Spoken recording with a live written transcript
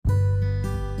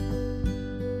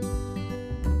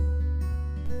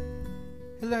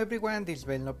Hello everyone, this is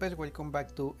Ben Lopez. Welcome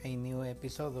back to a new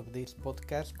episode of this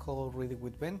podcast called Reading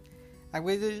with Ben.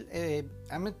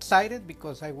 I'm excited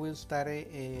because I will start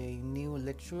a new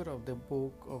lecture of the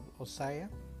book of Hosea.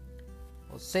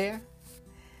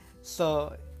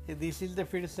 So this is the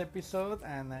first episode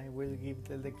and I will give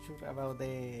the lecture about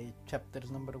the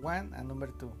chapters number 1 and number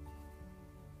 2.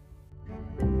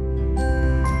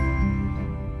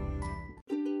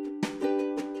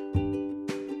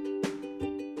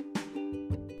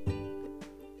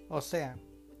 Hosea,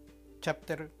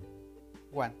 chapter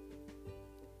 1.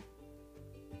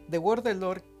 The word of the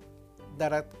Lord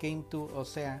that came to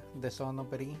Hosea, the son of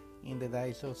Beri, in the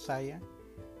days of Uzziah,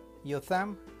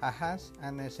 Jotham, Ahaz,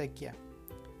 and Hezekiah,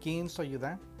 kings of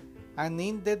Judah, and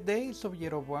in the days of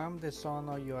Jeroboam, the son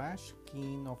of Joash,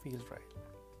 king of Israel.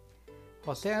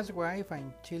 Hosea's wife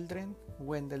and children,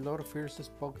 when the Lord first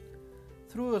spoke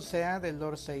through Hosea, the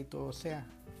Lord said to Hosea,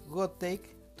 Go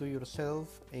take to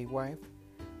yourself a wife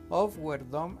of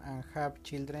whoredom and have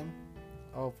children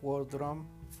of whoredom,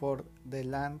 for the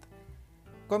land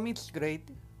commits great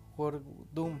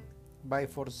whoredom by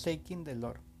forsaking the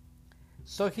Lord.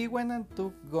 So he went and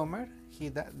took Gomer,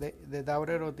 the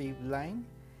daughter of the blind,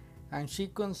 and she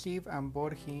conceived and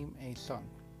bore him a son.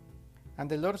 And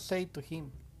the Lord said to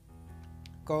him,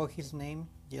 Call his name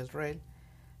Jezreel,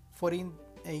 for in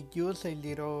a use a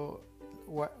little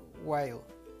while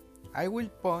I will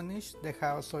punish the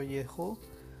house of Jehu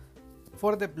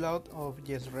for the blood of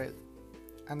Jezreel,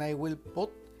 and I will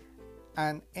put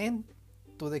an end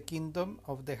to the kingdom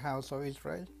of the house of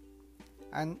Israel.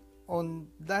 And on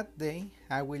that day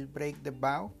I will break the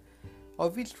bow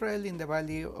of Israel in the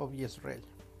valley of Jezreel.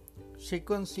 She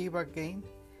conceived again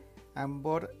and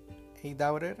bore a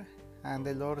daughter, and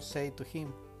the Lord said to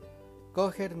him, Call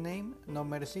her name No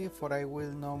Mercy, for I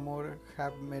will no more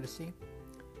have mercy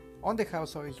on the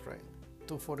house of Israel,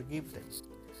 to forgive them.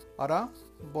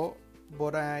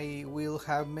 But I will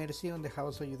have mercy on the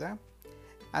house of Judah,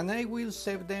 and I will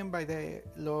save them by the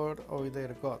Lord of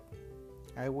their God.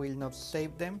 I will not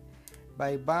save them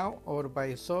by bow, or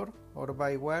by sword, or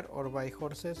by war, or by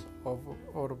horses,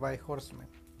 or by horsemen.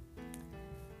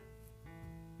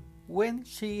 When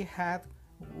she had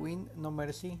won no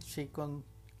mercy, she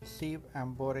conceived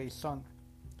and bore a son.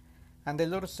 And the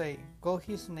Lord said, Call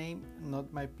his name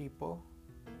Not My People,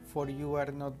 for you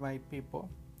are not my people,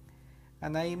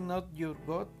 and I am not your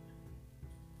God.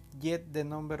 Yet the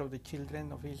number of the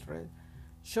children of Israel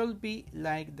shall be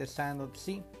like the sand of the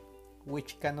sea,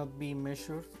 which cannot be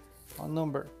measured or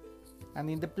numbered. And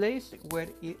in the place where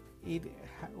it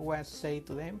was said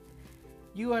to them,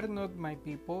 You are not my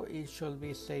people, it shall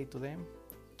be said to them,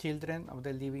 Children of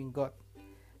the living God.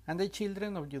 And the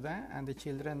children of Judah and the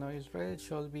children of Israel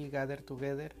shall be gathered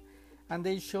together, and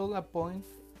they shall appoint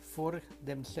for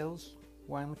themselves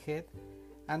one head,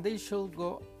 and they shall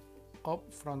go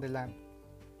up from the land.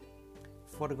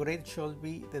 For great shall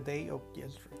be the day of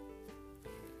Jezreel.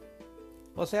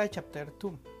 Hosea chapter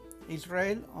 2.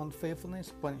 Israel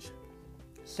unfaithfulness punished.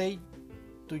 Say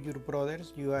to your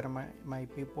brothers, You are my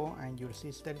people, and your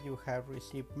sisters, you have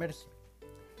received mercy.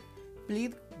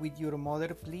 Plead with your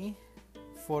mother, plea,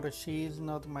 for she is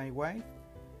not my wife,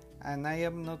 and I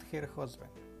am not her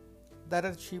husband.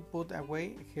 That she put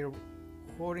away her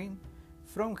whoring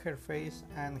from her face,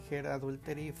 and her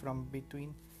adultery from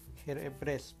between her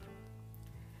breasts.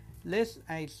 Lest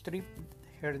I strip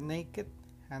her naked,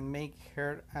 and make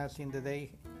her as in the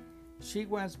day she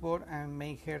was born, and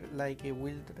make her like a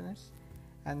wilderness,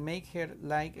 and make her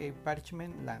like a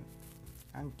parchment land,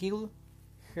 and kill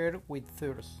her with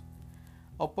thirst.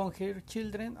 Upon her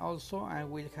children also I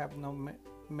will have no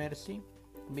mercy,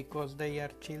 because they are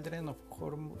children of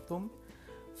whoredom,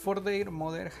 for their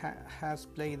mother has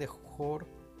played the whore.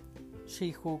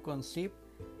 She who conceived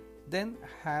then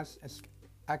has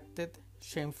acted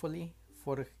shamefully,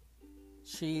 for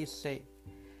she said,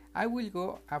 I will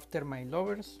go after my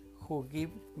lovers, who give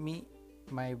me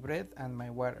my bread and my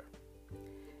water,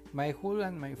 my wool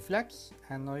and my flax,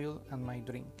 and oil and my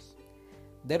drinks.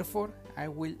 Therefore I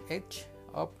will edge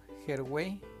up her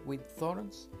way with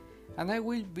thorns, and I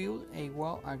will build a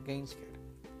wall against her,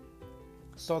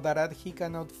 so that he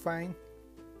cannot find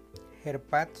her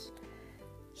paths.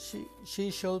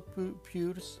 She shall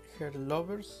pierce her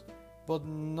lovers, but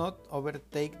not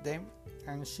overtake them,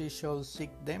 and she shall seek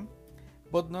them,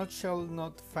 but shall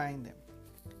not find them.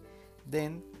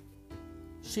 Then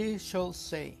she shall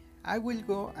say, I will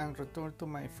go and return to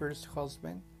my first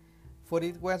husband, for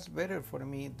it was better for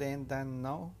me then than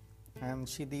now. And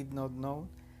she did not know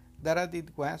that it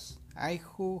was I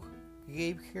who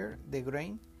gave her the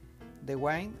grain, the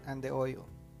wine, and the oil,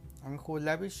 and who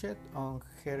lavished on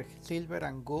her silver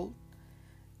and gold.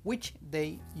 which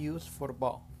they use for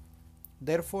bow.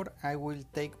 Therefore I will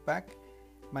take back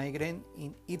my grain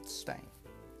in its time,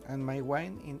 and my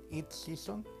wine in its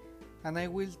season, and I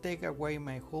will take away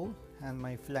my wool and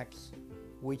my flax,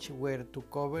 which were to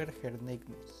cover her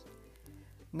nakedness.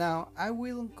 Now I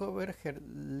will uncover her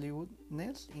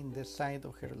lewdness in the sight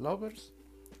of her lovers,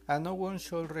 and no one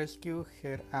shall rescue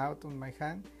her out of my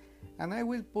hand, and I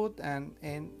will put an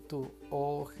end to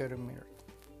all her mirth,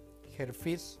 her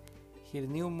feasts, her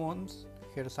new moons,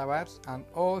 her Sabbaths, and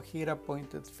all her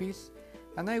appointed feasts,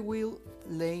 and I will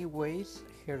lay waste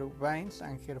her vines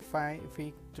and her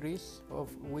fig trees of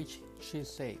which she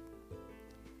said,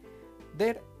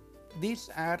 These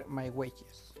are my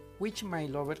wages, which my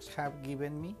lovers have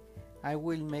given me. I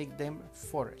will make them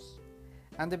forests,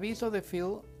 and the beasts of the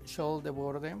field shall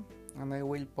devour them, and I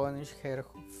will punish her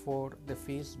for the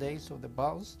feast days of the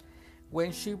Baals,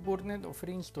 when she burned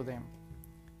offerings to them,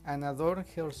 and adorned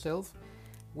herself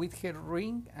with her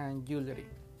ring and jewelry,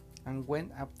 and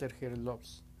went after her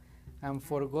loves, and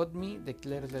forgot me,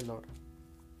 declares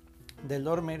the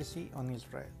Lord mercy on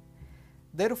Israel.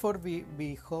 Therefore,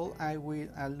 behold, I will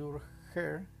allure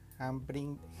her and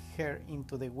bring her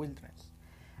into the wilderness,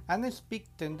 and speak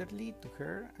tenderly to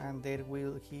her, and there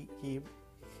will he give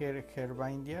her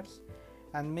vineyards,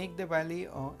 and make the valley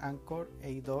of Anchor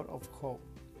a door of hope.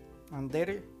 And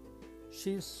there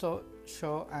she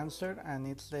shall answer, and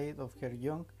its day of her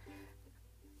young,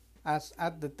 as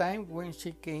at the time when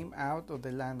she came out of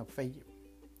the land of Egypt.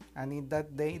 And in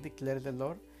that day, declares the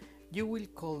Lord, you will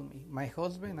call me my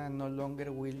husband, and no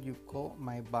longer will you call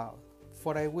my Baal.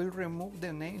 For I will remove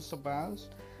the names of Baals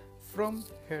from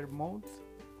her mouth,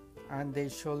 and they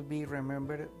shall be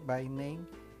remembered by name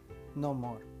no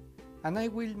more. And I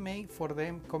will make for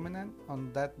them covenant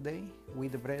on that day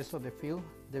with the breast of the field,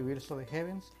 the birds of the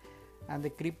heavens, and the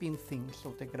creeping things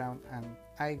of the ground, and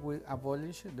I will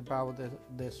abolish the bow,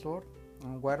 the sword,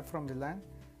 and war from the land.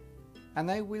 And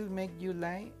I will make you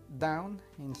lie down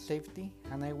in safety,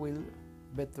 and I will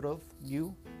betroth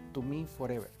you to me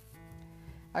forever.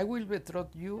 I will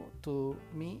betroth you to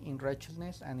me in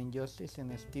righteousness and in justice,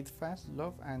 in steadfast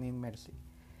love and in mercy.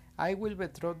 I will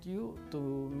betroth you to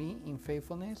me in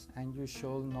faithfulness, and you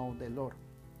shall know the Lord.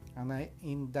 And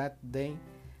in that day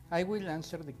I will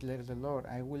answer, declares the Lord.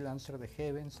 I will answer the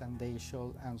heavens, and they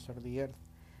shall answer the earth.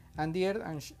 And the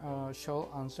earth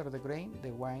shall answer the grain,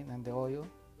 the wine, and the oil,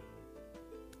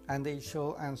 and they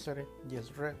shall answer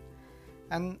Jezreel.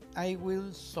 And I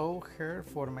will sow her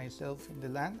for myself in the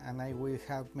land, and I will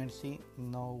have mercy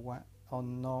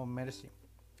on no mercy.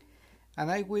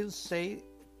 And I will say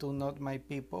to not my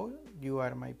people, you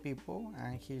are my people,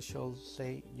 and he shall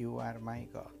say, you are my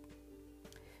God.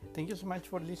 Thank you so much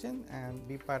for listening, and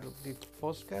be part of this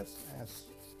podcast.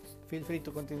 Feel free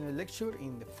to continue the lecture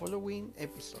in the following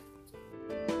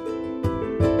episode.